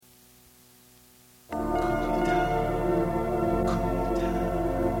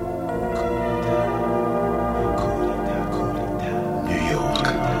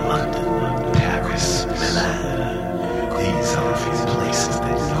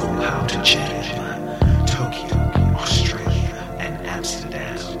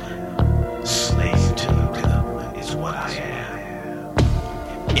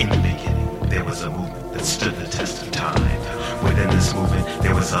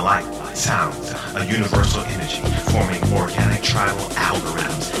The light sounds, a universal energy, forming organic tribal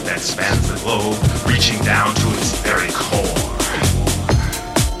algorithms that spans the globe, reaching down to its very core.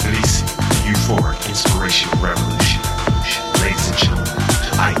 Releasing the euphoric inspirational revolution. Ladies and gentlemen,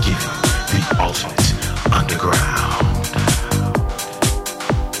 I give you the ultimate underground.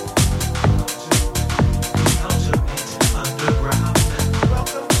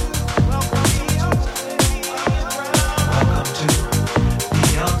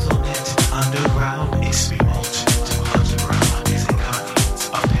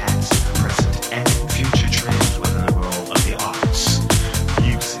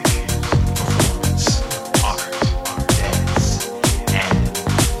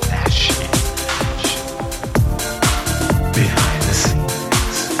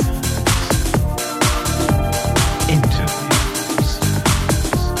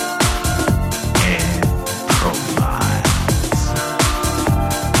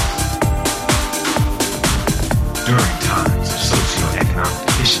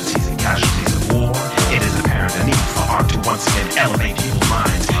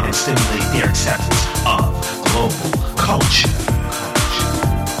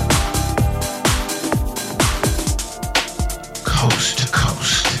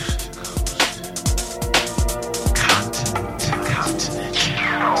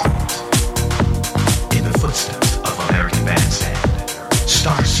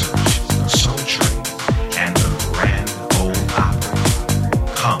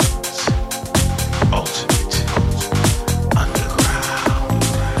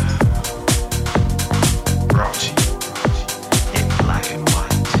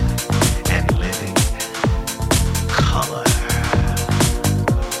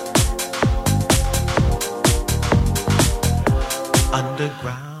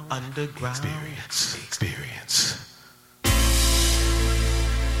 Experience.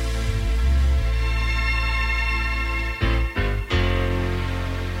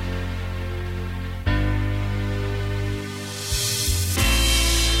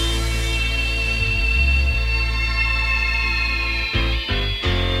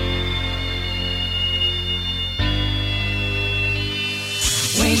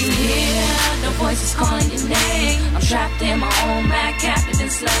 When you hear the voices calling your name, I'm trapped in my own mad, captive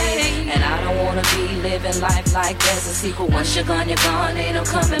and slave. And I don't wanna be living life like there's a sequel. Once you're gone, ain't no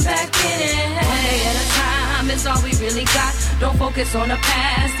coming back in. One day at a time is all we really got. Don't focus on the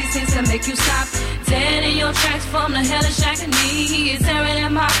past, these things can make you stop. Dead in your tracks from the hellish agony. It's tearing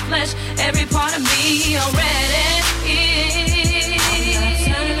at my flesh, every part of me already. I'm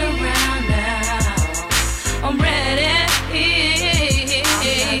turning around now, I'm ready.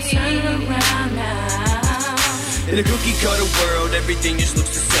 Turn around now. In a cookie-cutter world, everything just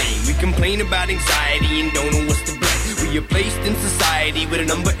looks the same. We complain about anxiety and don't know what's to blame. We are placed in society with a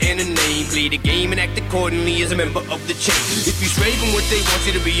number and a name. Play the game and act accordingly as a member of the chain. If you stray from what they want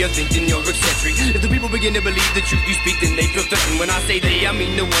you to be, I think then you're eccentric. If the people begin to believe the truth you speak, then they feel threatened. When I say they, I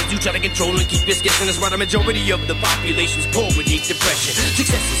mean the ones who try to control and keep us guessing. That's why the majority of the population's poor with deep depression.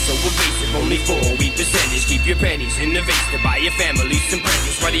 Success is so evasive, only 4% keep your pennies in the vase to buy your family some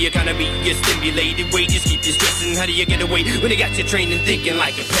presents. Why the economy is stimulated, wages keep you stressing. How do you get away when they got you trained and thinking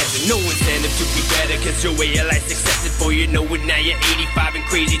like a peasant? No incentive to be better, cause your way of life's accepted. For you know it, now you're 85 and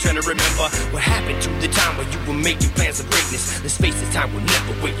crazy trying to remember what happened to the time when you were making plans of greatness. Let's face it, time will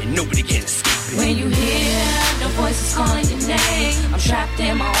never wait and nobody can escape it. When you hear the voices calling your name, I'm trapped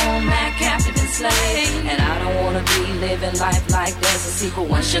in my own mad, captive and slave. And I don't wanna be living life like there's a sequel.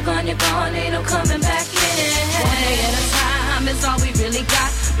 Once you're gone, ain't no coming back in. One day at a time is all we really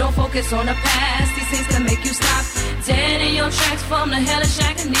got. Don't focus on the past, these things can make you stop. Dead in your tracks from the hellish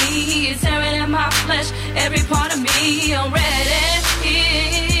agony. It's tearing at my flesh, every part of me already.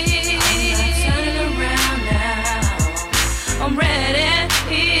 I'm turning around now, I'm ready.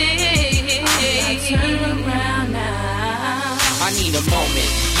 I'm turning around now. I need a moment,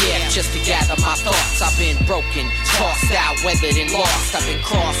 yeah, just to gather my thoughts. I've been broken, tossed out, weathered and lost. I've been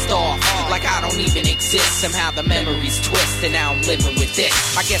crossed off, like I don't even exist. Somehow the memories twist and now I'm living with this.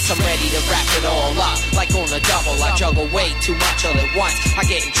 I guess I'm ready to wrap it all up, like on a double. I juggle way too much all at once. I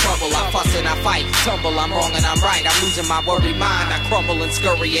get in trouble, I fuss and I fight, tumble, I'm wrong and I'm right. I'm losing my worried mind, I crumble and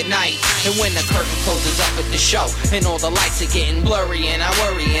scurry at night. And when the curtain closes up at the show, and all the lights are getting blurry, and I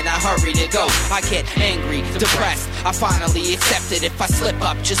worry and I hurry to go, I get angry, depressed, I finally accept it. If I slip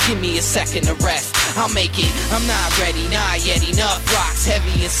up, just give me a second to rest. I'll make it, I'm not ready, not yet enough. Rocks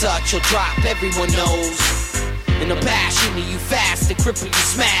heavy and such will drop, everyone knows. And the passion of you fast to cripple you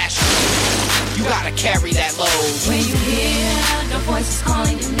smash. You gotta carry that load. When you hear the voices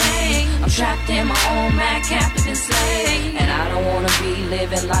calling your name, I'm trapped in my own mad captive and slave. And I don't wanna be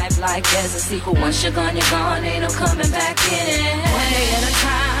living life like there's a sequel. Once you're gone, ain't no coming back in. One day at a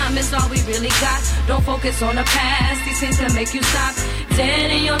time is all we really got. Don't focus on the past, these things can make you stop. Dead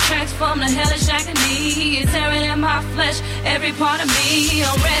in your tracks from the hellish agony. It's tearing in my flesh, every part of me.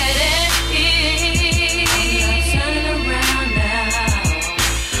 I'm ready. I'm around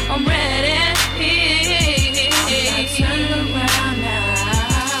now. I'm ready. I'm turning around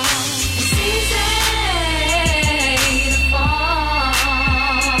now. It's easy to fall,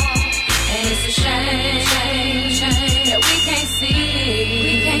 and it's a shame that we can't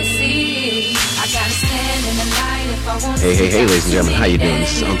see. I gotta stand in the light if I want to. Hey, ladies and gentlemen, how you doing?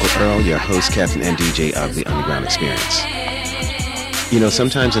 This is Uncle Earl, your host, captain, and DJ of the Underground Experience. You know,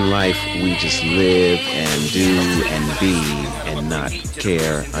 sometimes in life, we just live and do and be and not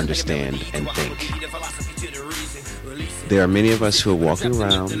care, understand, and think. There are many of us who are walking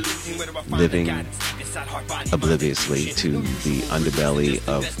around living obliviously to the underbelly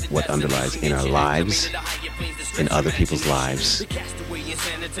of what underlies in our lives, in other people's lives.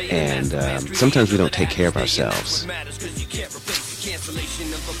 And sometimes we don't take care of ourselves.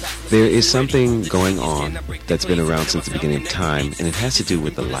 There is something going on that's been around since the beginning of time, and it has to do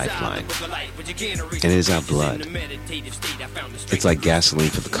with the lifeline. And it is our blood. It's like gasoline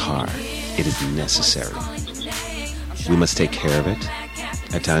for the car. It is necessary. We must take care of it.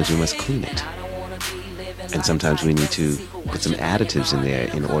 At times we must clean it. And sometimes we need to put some additives in there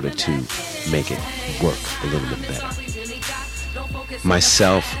in order to make it work a little bit better.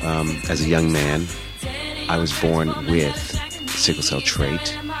 Myself, as a young man, I was born with sickle cell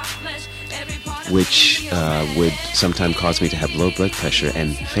trait, which would sometimes cause me to have low blood pressure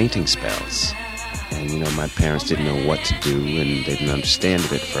and fainting spells. And, you know, my parents didn't know what to do, and they didn't understand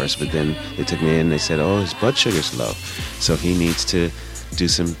it at first, but then they took me in and they said, oh, his blood sugar's low, so he needs to do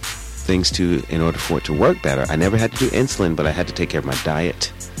some things in order for it to work better. I never had to do insulin, but I had to take care of my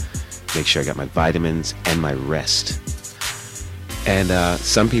diet, make sure I got my vitamins and my rest. And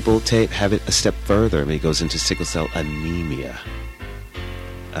some people have it a step further. I mean, it goes into sickle cell anemia,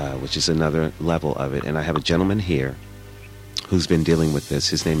 which is another level of it. And I have a gentleman here who's been dealing with this.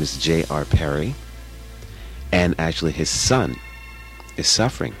 His name is J.R. Perry. And actually his son is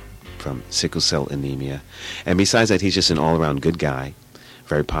suffering from sickle cell anemia. And besides that, he's just an all-around good guy,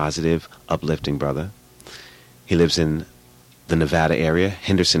 very positive, uplifting brother. He lives in the Nevada area,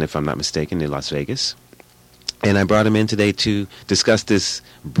 Henderson, if I'm not mistaken, near Las Vegas. And I brought him in today to discuss this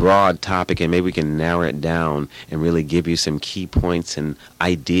broad topic, and maybe we can narrow it down and really give you some key points and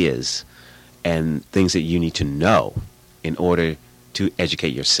ideas and things that you need to know in order to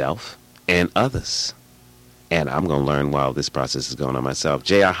educate yourself and others. And I'm going to learn while this process is going on myself.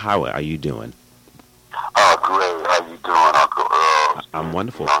 J.R., how are you doing? Oh, great. How you doing, Uncle Earl? I'm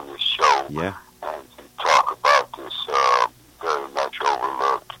wonderful. On your show. Yeah. And to talk about this very much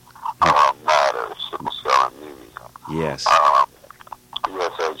overlooked matter, sickle cell anemia. Yes.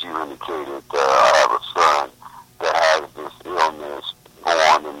 Yes, as you indicated, I have a son that has this illness,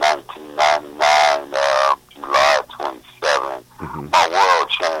 born in 1999, July 27. Mm-hmm. My world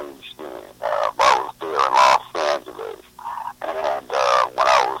changed then. I was there in Los Angeles, and when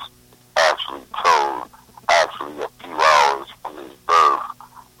I was actually told, a few hours from his birth,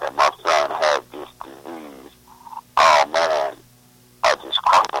 that my son had this disease, oh man, I just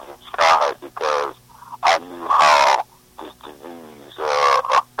crumbled inside because I knew how this disease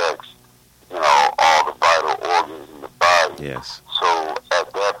affects, all the vital organs in the body. Yes. So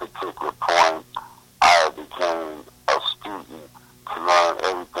at that particular point, I became a student to learn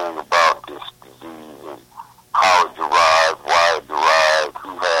everything about this disease and how it derived, why it derived,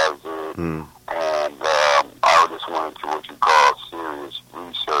 who has it, and I just went into what you call serious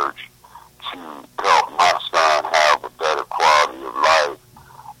research to help my son have a better quality of life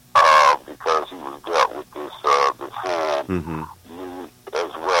because he was dealt with this hand. Mm-hmm. Me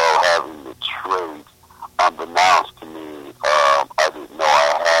as well having the trait, unbeknownst to me, I didn't know I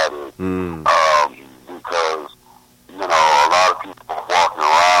had it because a lot of people are walking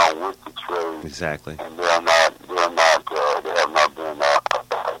around with the trait. Exactly. And they have not been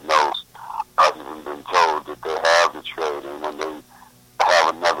diagnosed. I've even been told that they have the trait, and when they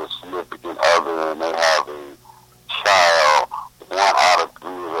have another significant other and they have a child, 1 out of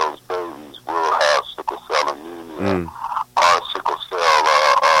 3 of those babies will have sickle cell anemia or sickle cell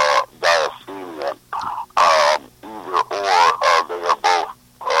diathenia. Either or, they are both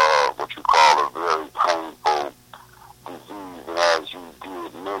what you call a very painful disease, and as you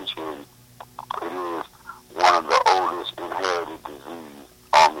did mention, it is one one of the oldest inherited diseases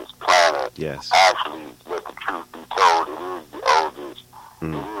on this planet. Yes. Actually, let the truth be told, it is the oldest. It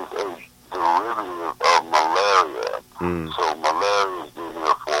is a derivative of malaria. So malaria has been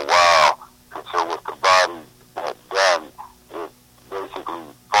here for a while. And so what the body had done, it basically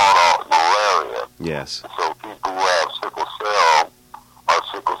fought off malaria. Yes. So people who have sickle cell or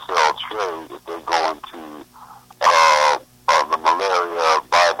sickle cell trait, if they go into the malaria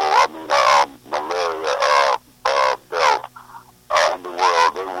malaria belt in the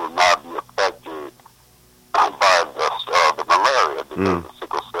world, they will not be affected by the malaria because the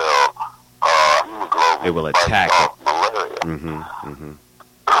sickle cell hemoglobin it will attack it. Malaria.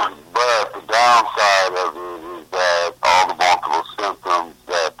 But the downside of it is that all the multiple symptoms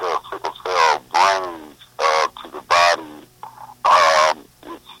that sickle cell brings to the body,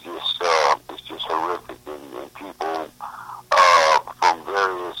 it's just horrific, and people from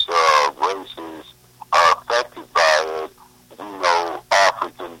various races are affected by it. We know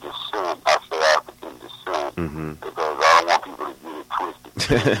African descent. I say African descent because I don't want people to get it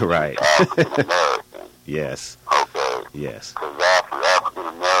twisted. Right. African American. Yes. Okay. Yes. Because African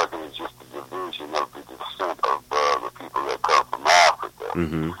American is just a division of the descent of the people that come from Africa,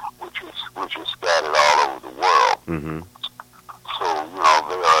 which is scattered all over the world. So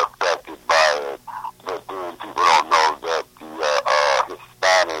they are affected by it, but then people don't know that the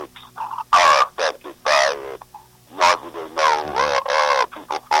Hispanics are affected by it. Nor do they know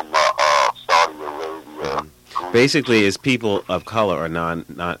people from Saudi Arabia. Basically, it's people of color or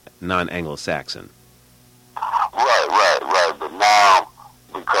non-Anglo-Saxon. Right. But now,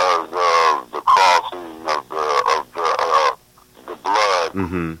 because of the crossing of the blood,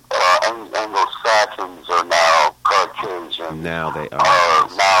 Anglo-Saxons are now Caucasian. Now they are.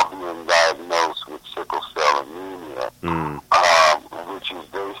 Now being diagnosed with sickle cell anemia, which is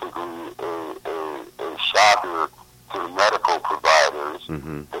basically a shocker to the medical providers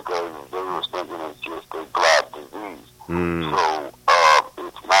because they were thinking it's just a black disease. So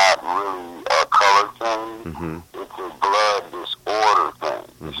it's not really a color thing. It's a blood disorder thing.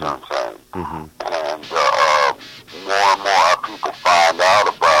 You know what I'm saying? And more and more people find out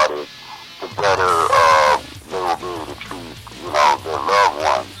about it, the better they will be able to treat, their loved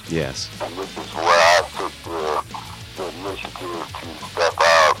ones. Yes. And this is where I took the initiative to step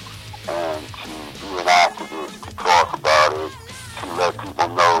out and to be an activist, to talk about it, to let people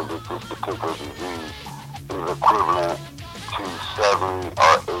know that this particular disease is equivalent to 70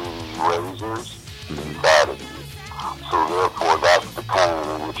 or 80 razors inside of you. So therefore, that's the pain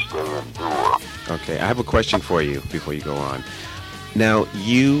in which they endure. Okay, I have a question for you before you go on. Now,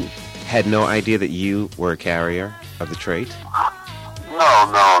 you had no idea that you were a carrier of the trait? No.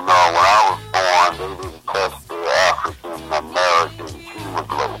 When I was born, they didn't test the African American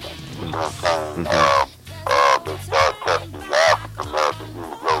hemoglobin. You know what I'm saying? They started testing the African American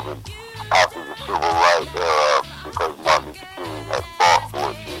hemoglobin after the Civil Rights era because Martin Luther King had fought for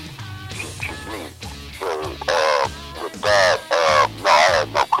it to be. So with that, no, I had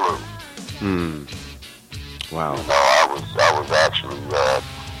no clue. Wow. I was actually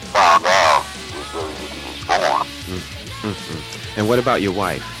found out the day that he was born. And what about your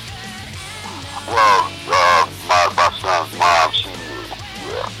wife? Well, my son's mom, she knew.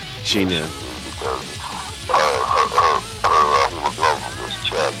 Yeah. She knew. Because her hemoglobin was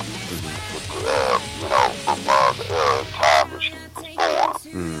checked, from the era and time that she was born.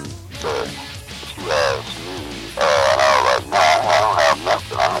 But she asked me, and I was like, nah, I don't have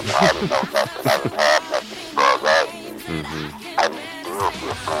nothing. I didn't know nothing. I didn't have nothing because I didn't feel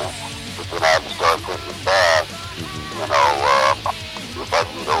different. But then I just started thinking back, if I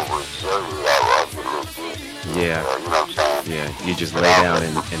get overexerted, I get a little dizzy. Yeah. You know what I'm saying? Yeah, you just lay down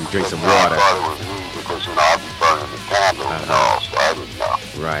and drink some water. I thought it was me because, I'd be burning the candle and all, so I didn't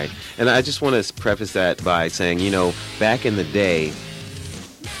know. Right. And I just want to preface that by saying, back in the day,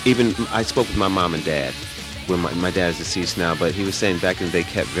 even I spoke with my mom and dad. When my dad is deceased now, but he was saying back in the day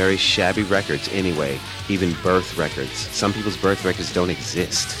kept very shabby records anyway, even birth records. Some people's birth records don't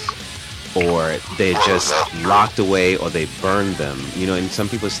exist. Or they're just locked away, or they burned them, and some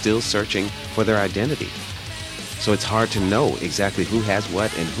people are still searching for their identity. So it's hard to know exactly who has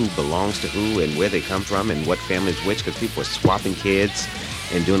what and who belongs to who and where they come from and what family is which, because people are swapping kids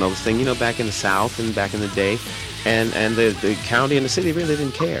and doing all this thing, back in the South and back in the day. And the county and the city really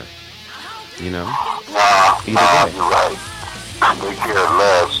didn't care, Nah, you're right. They care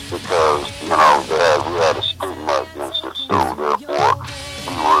less because, we had a stigma against it, so therefore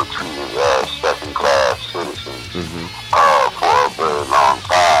we were treated as second-class citizens for a very long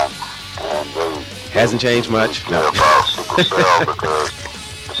time. And they hasn't changed much. They care about sickle cell because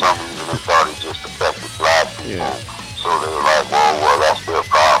for some reason they thought it just affected black black people. So they were like, well, that's their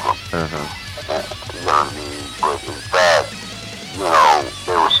problem. Uh-huh. You know what I mean? But in fact, you know,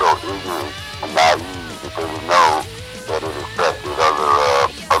 they were so ignorant and naive that they didn't know that it affected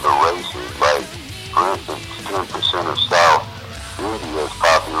other races. Like, for instance, 10% of South India's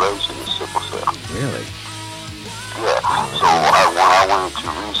population is sickle cell. Really? Yeah. So when I went to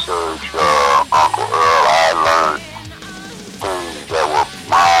research Uncle Earl, I learned things that were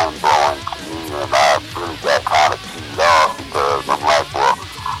mind-blowing to me, and I really got kind of teed off because I'm like, well,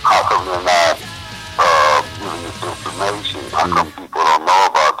 how come they're not giving this information? How come people don't know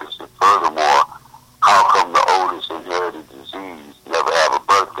about this? And furthermore, how come the oldest inherited disease never have a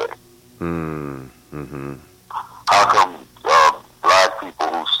birthday? Mm-hmm. How come black people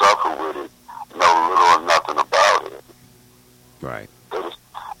who suffer with it know little or nothing about it? Right. They just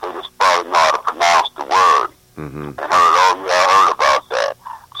probably know how to pronounce the word. Mm-hmm. And I heard about that.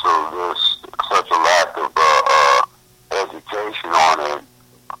 So there's such a lack of education on it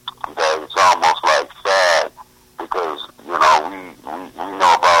that it's almost like sad because, you know, we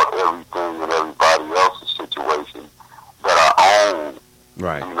know about everything and everybody else's situation that our own,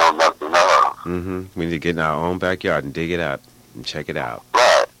 Right. we know nothing of. Mm-hmm. We need to get in our own backyard and dig it out and check it out.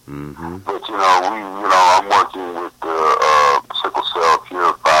 Right. Mm-hmm. But, I'm working with the Sickle Cell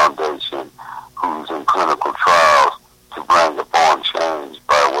Cure Foundation, who's in clinical trials to bring upon change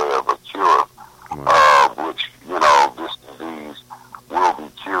by way of a cure, which, this disease will be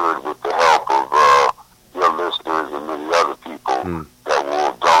cured with the help of your listeners and many other people that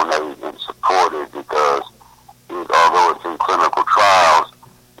will donate and support it because although it's in clinical trials,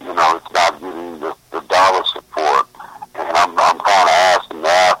 it's not getting the dollar support. And I'm kind of asking the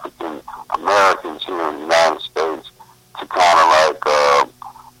African Americans here in the United States to kind of like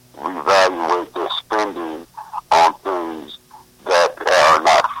reevaluate their spending on things that are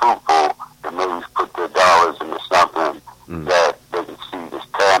not fruitful and maybe put their dollars into something that they can see that's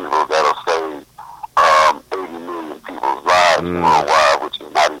tangible that'll save 80 million people's lives worldwide, which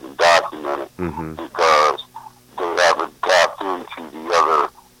is not even documented because they haven't tapped into the other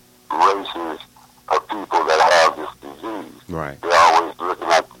races of people that have this disease. Right. They're always looking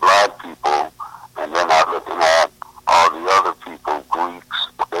at the black people, and they're not looking at all the other people, Greeks.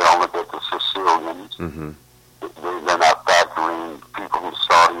 They don't look at the Sicilians. Mm-hmm. They're not factoring people from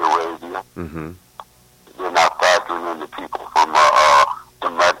Saudi Arabia. Mm-hmm. They're not factoring in the people from the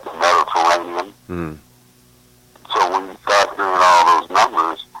Mediterranean. Mm. So when you factor in all those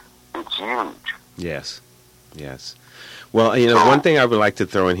numbers, it's huge. Yes. Yes. Well, one thing I would like to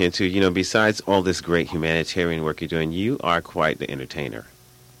throw in here, too, besides all this great humanitarian work you're doing, you are quite the entertainer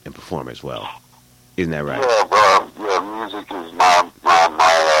and performer as well. Isn't that right? Yeah, music is my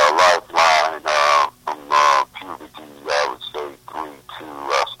lifeline. From puberty, I would say 3 to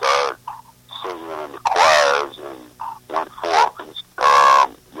I started singing in the choirs and went forth and,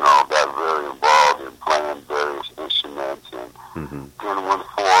 got very involved in playing various instruments and then went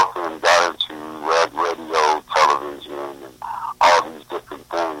forth and got into radio, television, and all these different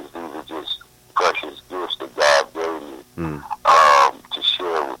things. These are just precious gifts that God gave me to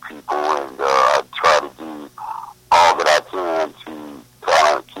share with people, and I try to do all that I can to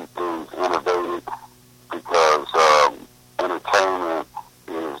kind of keep things innovative because entertainment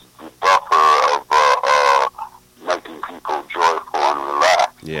is the buffer of making people joyful and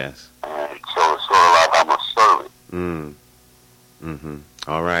relaxed. Yes. And so it's sort of like I'm a servant. Mm-hmm.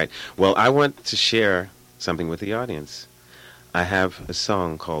 All right. Well, I want to share something with the audience. I have a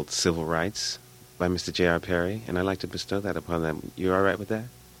song called Civil Rights by Mr. J.R. Perry, and I'd like to bestow that upon them. You all right with that?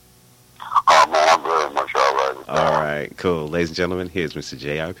 Oh, man, I'm very much all right with that. All right. Cool. Ladies and gentlemen, here's Mr.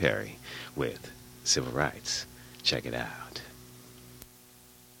 J.R. Perry with Civil Rights. Check it out.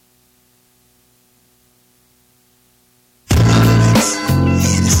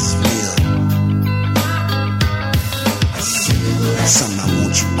 That's something I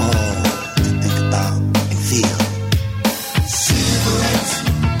want you all to think about and feel. Civil rights.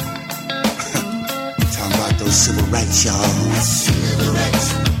 Talking about those civil rights, y'all. Civil rights.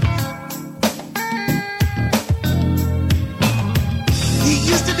 It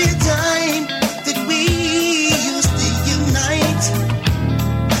used to be a time that we used to unite,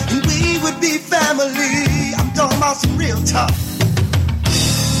 and we would be family. I'm talking about some real talk.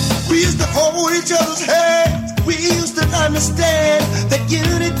 We used to hold each other's hands. We used to understand that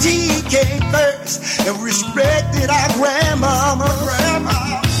unity came first, and we respected our grandmama.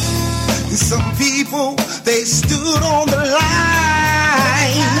 And some people, they stood on the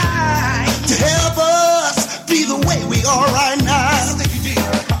line to help us be the way we are right now.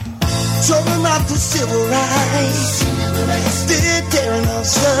 Talking about the civil rights, they're tearing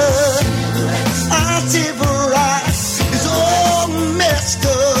us up. Our civil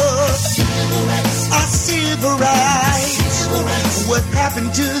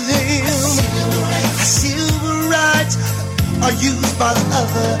to them. Civil rights are used by the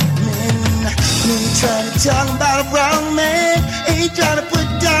other men. When you try to talk about a brown man, ain't trying to put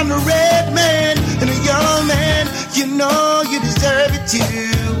down the red man and a yellow man. You know you deserve it too.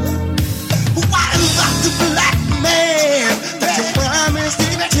 But why about the black man that you promised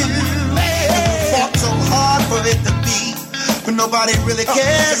it to? You fought so hard for it to be, but nobody really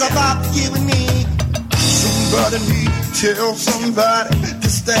cares about you and me. Somebody need to tell somebody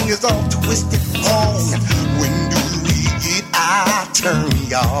this thing is all twisted wrong. When do we get our turn,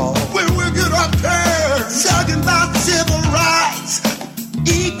 y'all? When we get our turn? Talking about civil rights,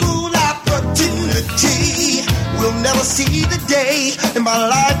 equal opportunity. We'll never see the day in my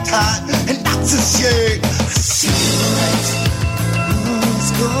lifetime, and that's a shame. Civil rights,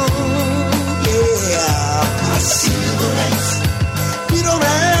 let's go, yeah. Civil rights, we don't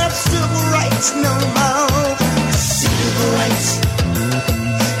have civil rights no more. Civil rights,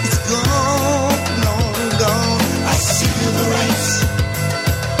 it's gone, long gone. Civil rights,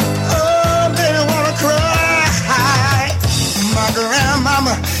 oh, they wanna cry. My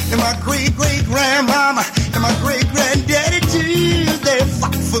grandmama and my great-great-grandmama and my great-granddaddy too, they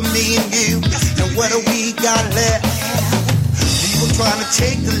fought for me and you. And what do we got left? People trying to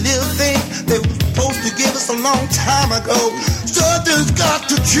take the little thing they were supposed to give us a long time ago. Something's got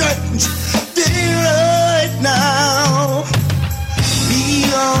to change right now. We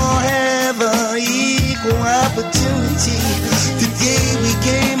all have an equal opportunity. Today we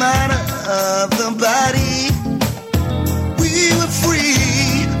came out of the body. We were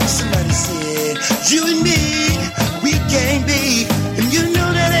free. Somebody said, you and me, we can't be. And you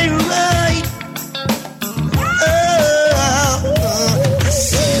know that ain't right.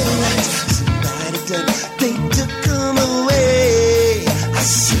 Civil rights, somebody done, they took them away.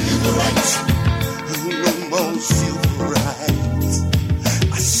 Civil rights, no more civil rights.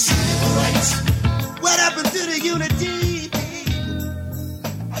 Civil rights, what happened to the unity?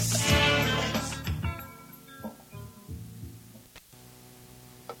 Civil rights.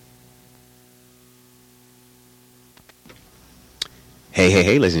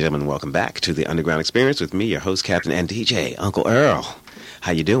 Hey, ladies and gentlemen, welcome back to the Underground Experience with me, your host, Captain and DJ, Uncle Earl.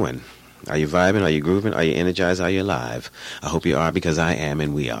 How you doing? Are you vibing? Are you grooving? Are you energized? Are you alive? I hope you are, because I am,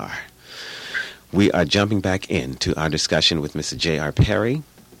 and we are. We are jumping back into our discussion with Mr. J.R. Perry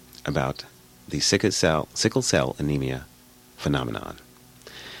about the sickle cell anemia phenomenon.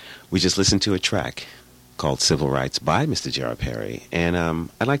 We just listened to a track called Civil Rights by Mr. J.R. Perry, and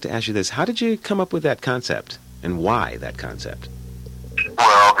I'd like to ask you this. How did you come up with that concept, and why that concept?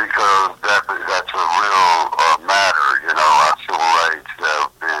 Well, because that's a real matter. You know, our civil rights have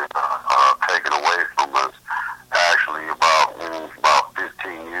been taken away from us. Actually, about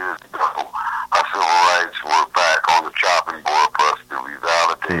 15 years ago, our civil rights were back on the chopping board for us to be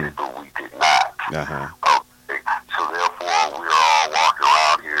validated, but we did not. Okay. So therefore, we are all walking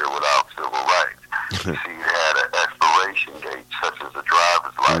around here without civil rights. See, it had an expiration date, such as a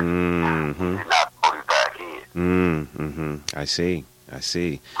driver's license. We did not put it back in. I see. So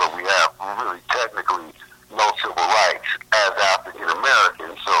we have really technically no civil rights as African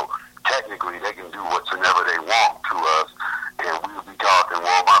Americans. So technically they can do whatsoever they want to us, and we would be talking,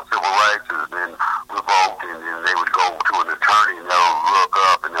 well, my civil rights has been revoked, and then they would go to an attorney and they'll look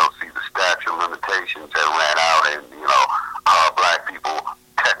up and they'll see the statute of limitations that ran out, and black people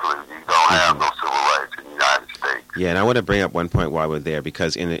technically don't have no civil rights in the United States. Yeah, and I want to bring up one point while we're there,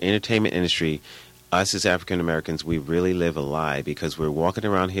 because in the entertainment industry, us as African Americans, we really live a lie, because we're walking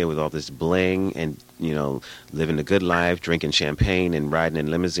around here with all this bling and, living a good life, drinking champagne and riding in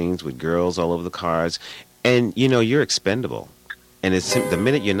limousines with girls all over the cars. And, you're expendable. And it's the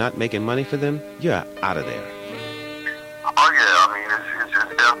minute you're not making money for them, you're out of there. Oh, yeah. I mean, it's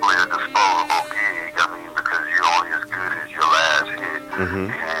definitely a disposable gig. I mean, because you're only as good as your last hit.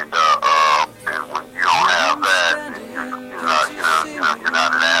 And when you don't have that, then you're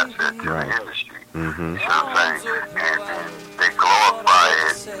not an asset to the industry. You know what I'm saying? And they glorify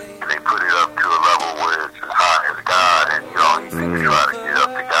it, and they put it up to a level where it's as high as God, and anything you try to get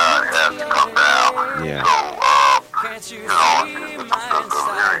up to God, it has to come down. Yeah. So, the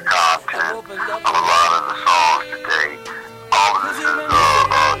lyric content of a lot of the songs today, all of this is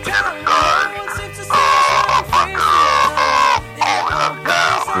genocide under holding us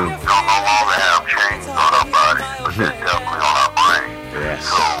down. We don't no longer have chains on our bodies, but they're definitely on our brains. Yes.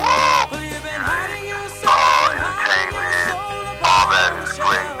 So, entertainment, all that is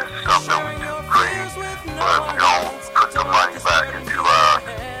great. This is something we do great, but we don't put the money back into our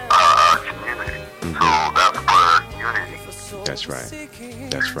community. So that's where unity. That's right.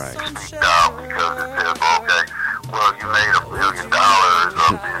 Speak out, because it says, okay, well, you made $1 million,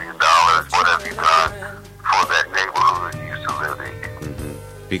 $1 billion, what have you done for that neighborhood you used to live in?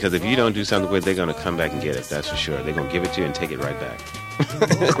 Because if you don't do something with it, they're going to come back and get it. That's for sure. They're going to give it to you and take it right back.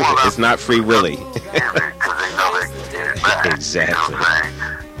 It's not free willy. Because they know they can get it back. Exactly. You know what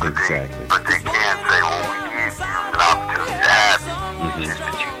I'm saying? Exactly. But they can't say, well, we gave you an opportunity to have it. It's just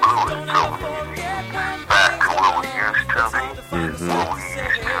that you blew it. So we need to get back to where we used to be. Where we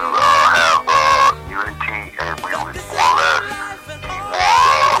used to have unity, and we would more or less be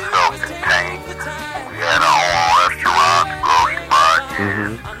more self-contained. We had our own restaurants, grocery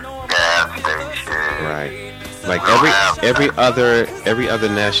markets, gas stations. Right. Like every other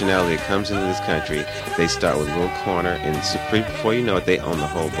nationality that comes into this country, they start with a little corner, and before you know it, they own the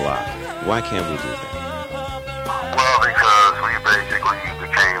whole block. Why can't we do that? Well, because we basically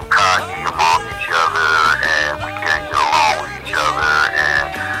became cocky among each other, and we can't get along with each other, and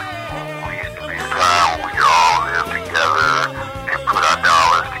we used to be a time when we could all live together and put our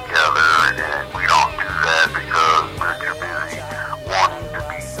dollars together, and we don't do that because we're too busy wanting to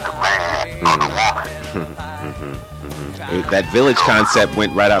be the man or the woman. That village concept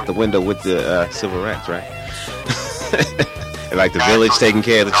went right out the window with the civil rights, right? Like the village taking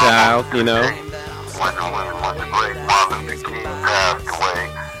care of the child, you know? When the great Martin Luther King passed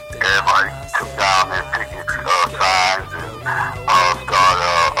away, everybody took down their picket signs and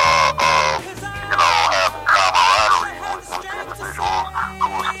started, having camaraderie with individuals who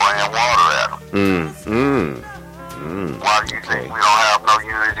was spraying water at them. Why do you think we don't have no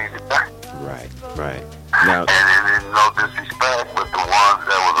unity today? Right. Now, and no disrespect, but the ones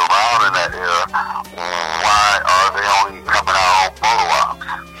that was around in that era, why are they only coming out on photo ops?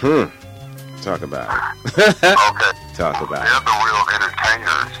 Talk about it. Okay. Talk about They're the real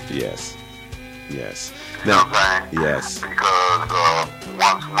entertainers. Yes. You know what I'm saying? Yes. Because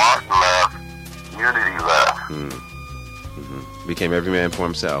once Martin left, unity left. Became every man for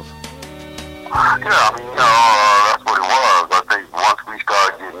himself. Yeah, I mean, that's what it was. I think once we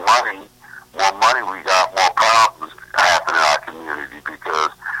started getting more money we got, more problems happen in our community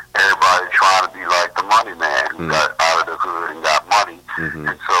because everybody's trying to be like the money man who got out of the hood and got money.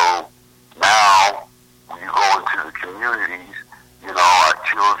 And so now when you go into the communities, our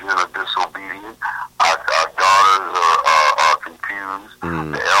children are disobedient, our daughters are confused,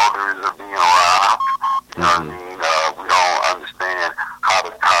 the elders are being robbed. You know what I mean? We don't understand how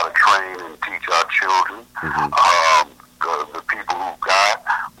to train and teach our children. The people who got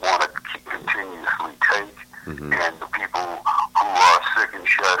want to continuously take, and the people who are sick and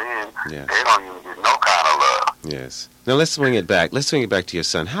shut in, they don't even get no kind of love. Yes. Now let's swing it back. Let's swing it back to your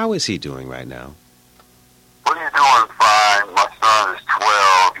son. How is he doing right now? Well, he's doing fine. My son is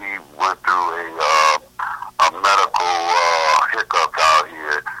 12. He went through a medical hiccup out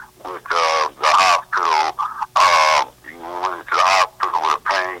here with the hospital. He went into the hospital with a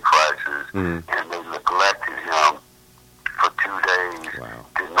pain crisis, and they neglected him for 2 days. Wow.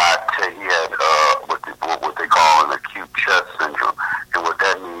 Did not take. He had what they call an acute chest syndrome, and what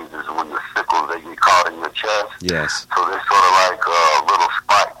that means is when the sickles they get caught in your chest. Yes. So they're sort of like little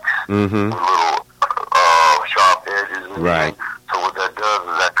spikes, with little sharp edges. Right. So what that does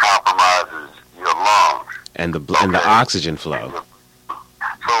is that compromises your lungs And the oxygen flow.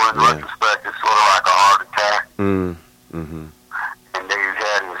 So in retrospect, it's sort of like a heart attack. And they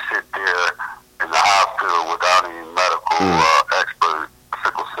had him sit there in the hospital without any medical expert,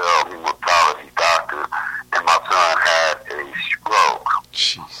 sickle cell hematology doctor, and my son had a stroke.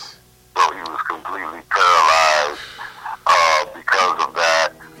 Jeez. So he was completely paralyzed because of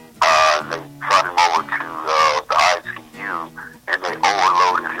that. They sent him over to the ICU, and they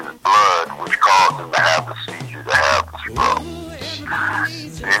overloaded his blood, which caused him to have the seizure, to have the stroke.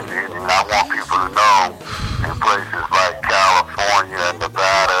 And I want people to know, in places like California and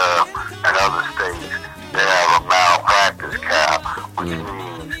Nevada and other states, they have a malpractice cap, which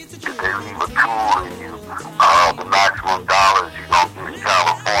means if they leave a tool in you, the maximum dollars you're going to get in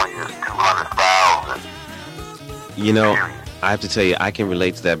California is $200,000. I have to tell you, I can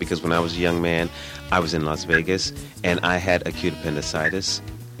relate to that because when I was a young man, I was in Las Vegas, and I had acute appendicitis,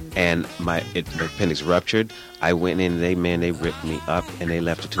 and my appendix ruptured. I went in, they ripped me up, and they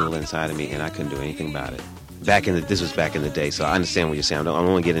left a tool inside of me, and I couldn't do anything about it. This was back in the day, so I understand what you're saying. I don't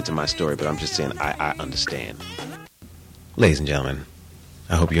want to get into my story, but I'm just saying I understand. Ladies and gentlemen,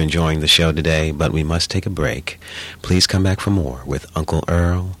 I hope you're enjoying the show today, but we must take a break. Please come back for more with Uncle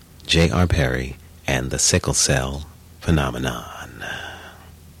Earl, J.R. Perry, and the Sickle Cell Phenomenon.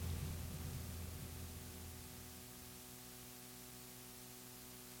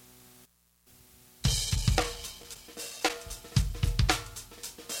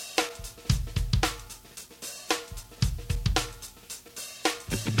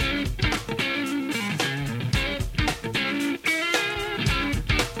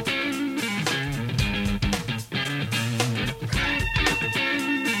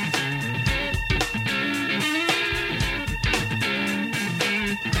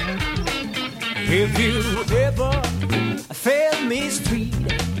 If you ever felt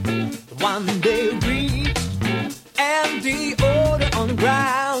mistreated, one day reach and the order on the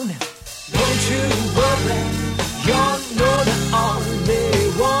ground, don't you worry, you're not the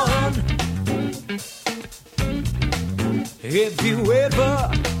only one. If you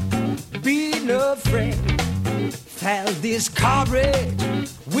ever been afraid, felt discouraged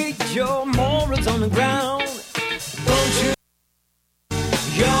with your morals on the ground, don't you?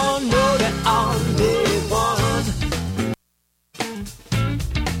 You're not the only one.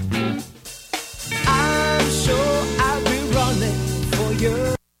 I'm sure I'll be running for you.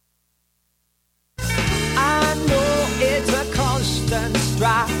 I know it's a constant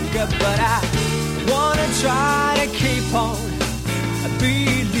struggle, but I wanna try to keep on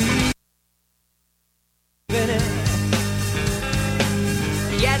believing it.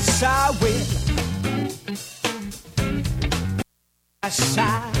 Yes, I will. Yes, I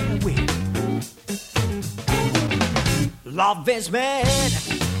will. Love is mad,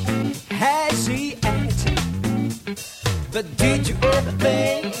 has he acted? But did you ever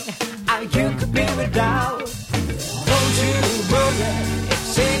think how you could be without? Don't you worry,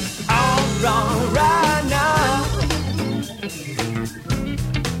 it's all wrong right now.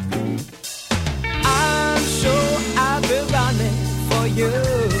 I'm sure I'll be running for you.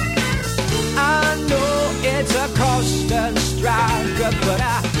 I know it's a constant struggle, but I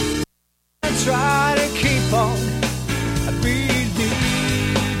try to keep on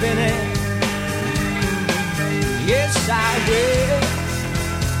believing it. Yes, I will.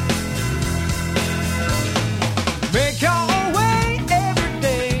 Make your way every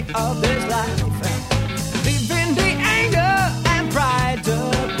day of this life, leaving the anger and pride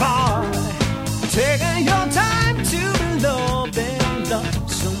apart, taking your time to love and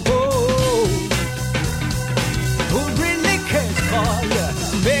love someone who really cares for you.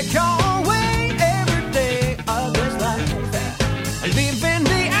 Make your way every day of this life, leaving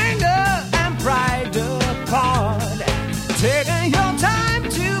the anger and pride apart, taking your time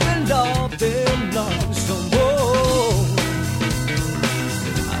to love and love someone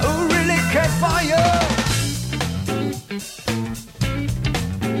who really cares for you.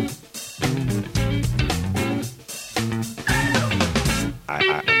 I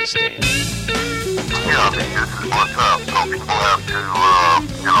understand. Yeah, I mean, this is what's up. So people have to,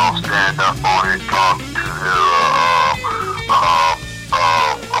 stand up on it, talk to their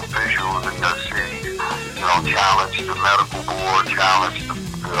officials in their cities, challenge the medical board, challenge the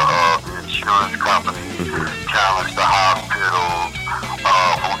insurance companies, challenge the hospitals,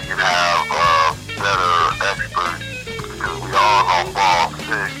 who can have better experts, because we all gonna fall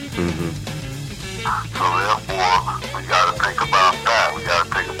sick. So therefore, we got to think about that. We got to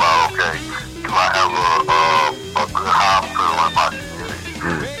think about, okay, do I have a good hospital in my community?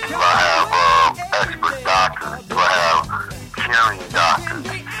 Do I have expert doctors? Do I have caring doctors?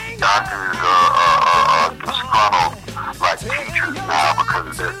 Doctors are disgruntled like teachers now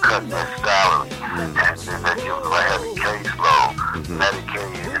because they're cutting their salary, and then they're giving them a heavy caseload.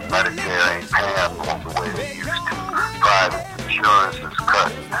 Medicaid and Medicare ain't paying them the way they used to. Private insurance is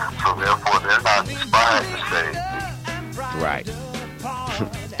cutting, so therefore they're not inspired to save me. Right.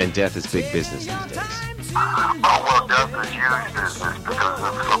 And death is big business these days. Well, death is huge business because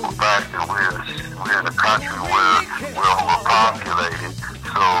of the simple fact that we're in a country where we're overpopulated.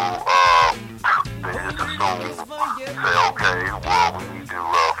 So they just assume, say, okay, well, we need to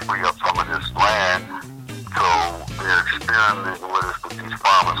free up some of this land. So they're experimenting with us with these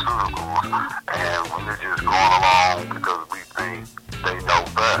pharmaceuticals, and we're just going along because we think they know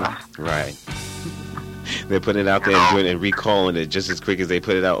best. Right. They're putting it out there and doing it and recalling it just as quick as they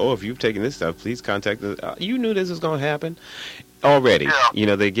put it out. Oh, if you've taken this stuff, please contact us. You knew this was going to happen already.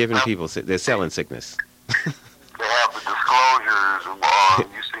 Yeah. They're giving people, they're selling sickness. They have the disclosures.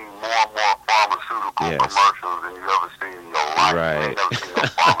 You see more and more pharmaceutical commercials than you've ever seen in your life. Right. You've never seen no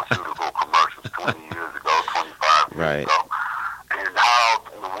pharmaceutical commercials 20 years ago, 25 years ago. And how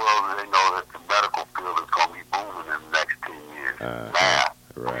in the world do they know that the medical field is going to be booming in the next 10 years? Math.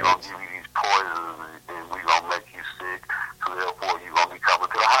 Right. We're going to give you these poisons and we're going to make you sick, so therefore you're going to be coming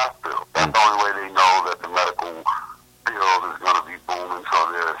to the hospital. That's the only way they know that the medical field is going to be booming, so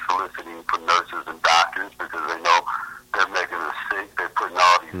they're soliciting for nurses and doctors because they know they're making us sick. They're putting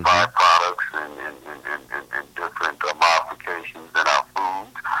all these byproducts and different modifications in our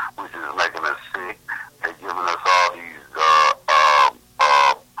foods, which is making us sick. They're giving us all these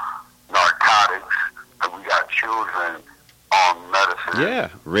narcotics, and we got children on medicine. Yeah,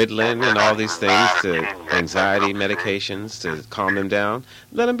 Ritalin and all these things, to anxiety medications to calm them down.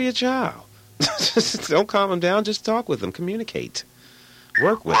 Let them be a child. Don't calm them down. Just talk with them. Communicate.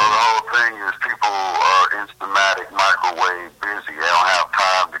 work with Well, them. the whole thing is people are instamatic, microwave busy. They don't have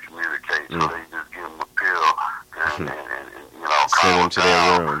time to communicate, so they just give them a pill and you know, Send them calm to their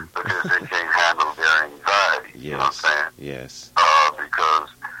down room. because they can't handle their anxiety. You know what I'm saying? Yes. Because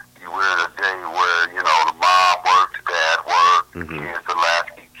we're in a day where, you know, the mom works, dad works, kids are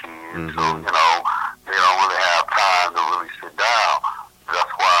latchkey kids, so, you know, they don't really have time to really sit down.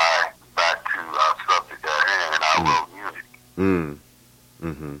 That's why, back to our subject at hand, I wrote Unity.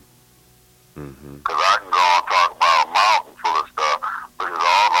 Because I can go and talk about a mountain full of stuff, but it's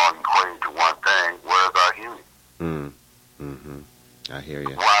all going to equate to one thing: where's our unity? I hear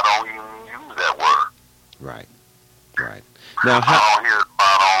you. Why don't you use that word? Right. Now, I don't hear it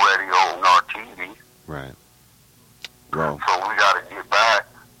about on radio nor TV. Right. Well, So we got to get back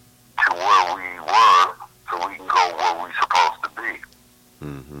to where we were so we can go where we're supposed to be.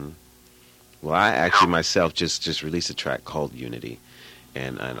 Well, I actually myself just released a track called Unity,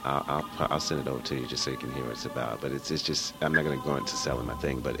 and I'll send it over to you just so you can hear what it's about. But it's just, I'm not going to go into selling my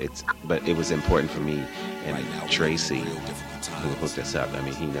thing, but it was important for me and Tracy, who hooked us up. I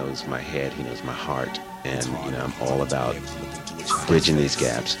mean, he knows my head, he knows my heart, and you know, I'm all about bridging these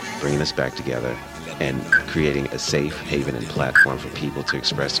gaps, bringing us back together, and creating a safe haven and platform for people to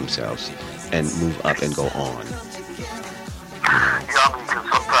express themselves and move up and go on. Yeah, I mean, 'cause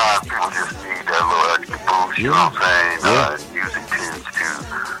sometimes people just need that little extra boost, you know what I'm saying? Music tends to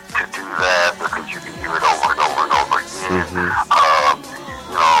do that because you can hear it over and over and over again.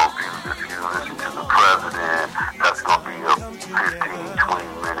 You know, if you listen to the president, that's going to be a 15,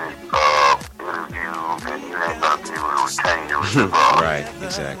 20-minute interview, and you ain't going to be able to retain it. Right,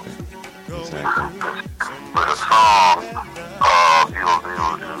 exactly. But a song, you'll be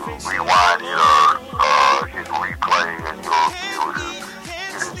able to rewind it or hit replay, and you'll be able to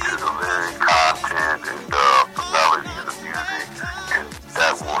get into the very content and the melody of the music, and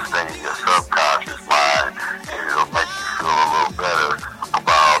that will stay in your subconscious mind, and it'll make you feel a little better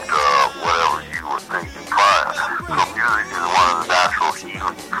about whatever you were thinking prior. So music is one of the natural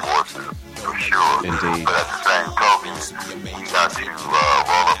healing forces, for sure. Indeed. But at the same token, we got to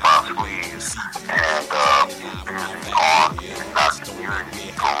roll up our sleeves and get busy on getting our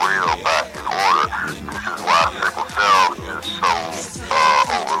community for real back in order. This is why sickle cell is so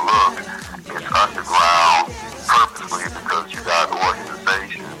overlooked. It's underground purposely because you got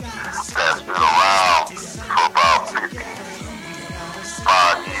organizations that's been around for about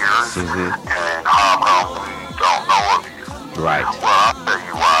 55 years, and how come we don't know of you? Right. Well, I'll tell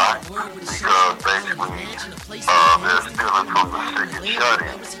you why. Because basically, they're stealing from the sick and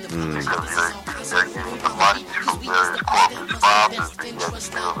shut-in. Because they're getting the money from various corporate sponsors, but yet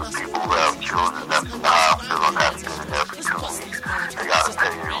still the people who have children that's in the hospital and have been in there for 2 weeks, they got to pay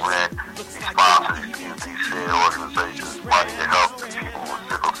their rent. These sponsors give these said organizations money to help the people with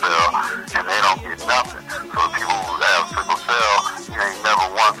sickle cell, and they don't get nothing. So the people who have sickle cell, you ain't never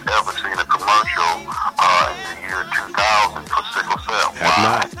once ever seen a commercial in the year 2000 for sickle cell.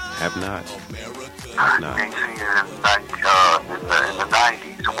 Have not. You ain't seen it in the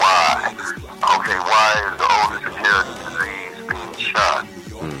 90s. Why? Okay, why is the oldest inherited disease being shot?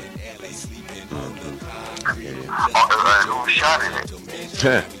 And who's shotting it?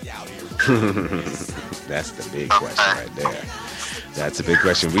 That's the big question right there. That's a big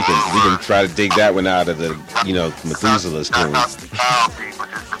question. We can try to dig that one out of the, you know, Methuselah's tomb. Not to sound deep, but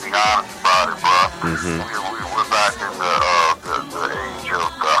just to be honest about it, bro. We're back in the age of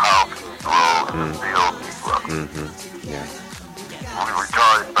the house Negro and the field Negro. Yeah. We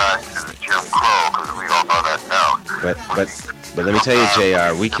retarded back to the Jim Crow because we don't know that now. But let me tell you,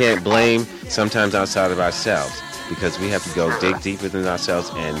 JR, we can't blame sometimes outside of ourselves, because we have to go dig deep within ourselves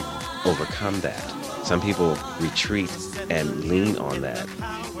and overcome that. Some people retreat and lean on that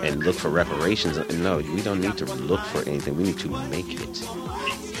and look for reparations. No, we don't need to look for anything. We need to make it.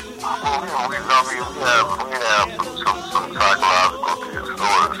 Well, we have some psychological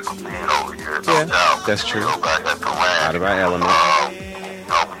disorders from being over here. No doubt. That's true. Back at the land. Out of our element. We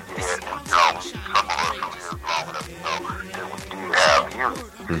did, some of us who live long enough to know that we did have unity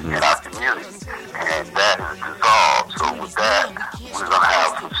in our community, and that is dissolved. So with that, we're going to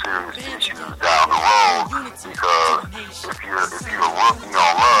have some serious issues down the road, because if you're working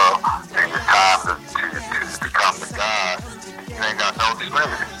on love, then it's time to come to God. You ain't got no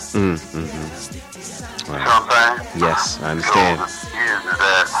experience. Wow. You know what I'm saying? Yes, I understand. So the thing is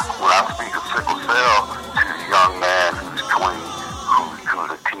that when I speak of sickle cell to the young man who's 20,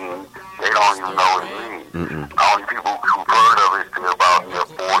 who's a teen, they don't even know what it means. The only people who've heard of it is about in their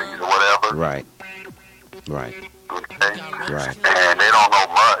 40s or whatever. Right. Okay? Right. And they don't know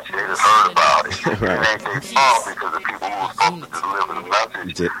much. They just heard about it. Right. It ain't their fault, because the people who were supposed to deliver the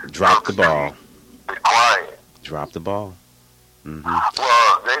message. Drop the ball. Be quiet. Drop the ball. Mm-hmm.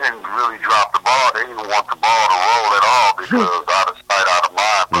 Well, they didn't really drop the ball. They didn't want the ball to roll at all because out of sight, out of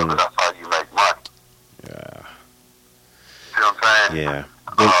mind, brother. That's how you make money. Yeah. See what I'm saying? Yeah.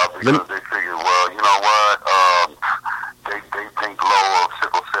 Because they figured, well, you know what? They think low of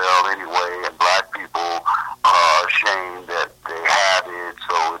sickle cell anyway, and black people are ashamed that they have it,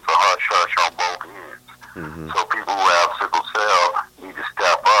 so it's a hush-hush on both ends. Mm-hmm. So people who have sickle cell need to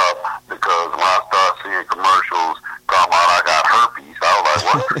step up, because when I start seeing commercials talking about I got herpes, I was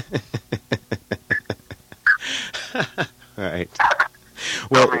like, what? Right.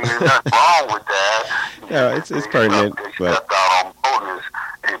 Well, I mean, there's nothing wrong with that. Yeah, it's pertinent. They stepped out on boldness,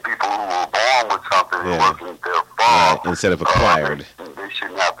 and people who were born with something, it wasn't their fault. Right, instead of acquired. They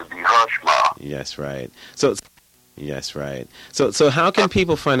shouldn't have to be hush mouth. Yes, right. Yes, right. So how can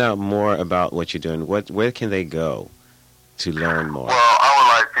people find out more about what you're doing? Where can they go to learn more? Well, I would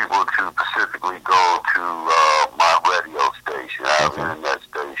like people to specifically go to my radio station. I have an internet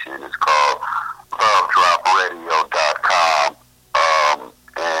station. It's called lovedropradio.com.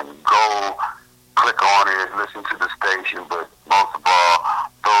 And go click on it, listen to the station, but most of all,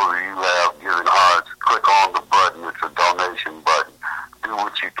 those of you who have given hearts, click on the button. It's a donation button. Do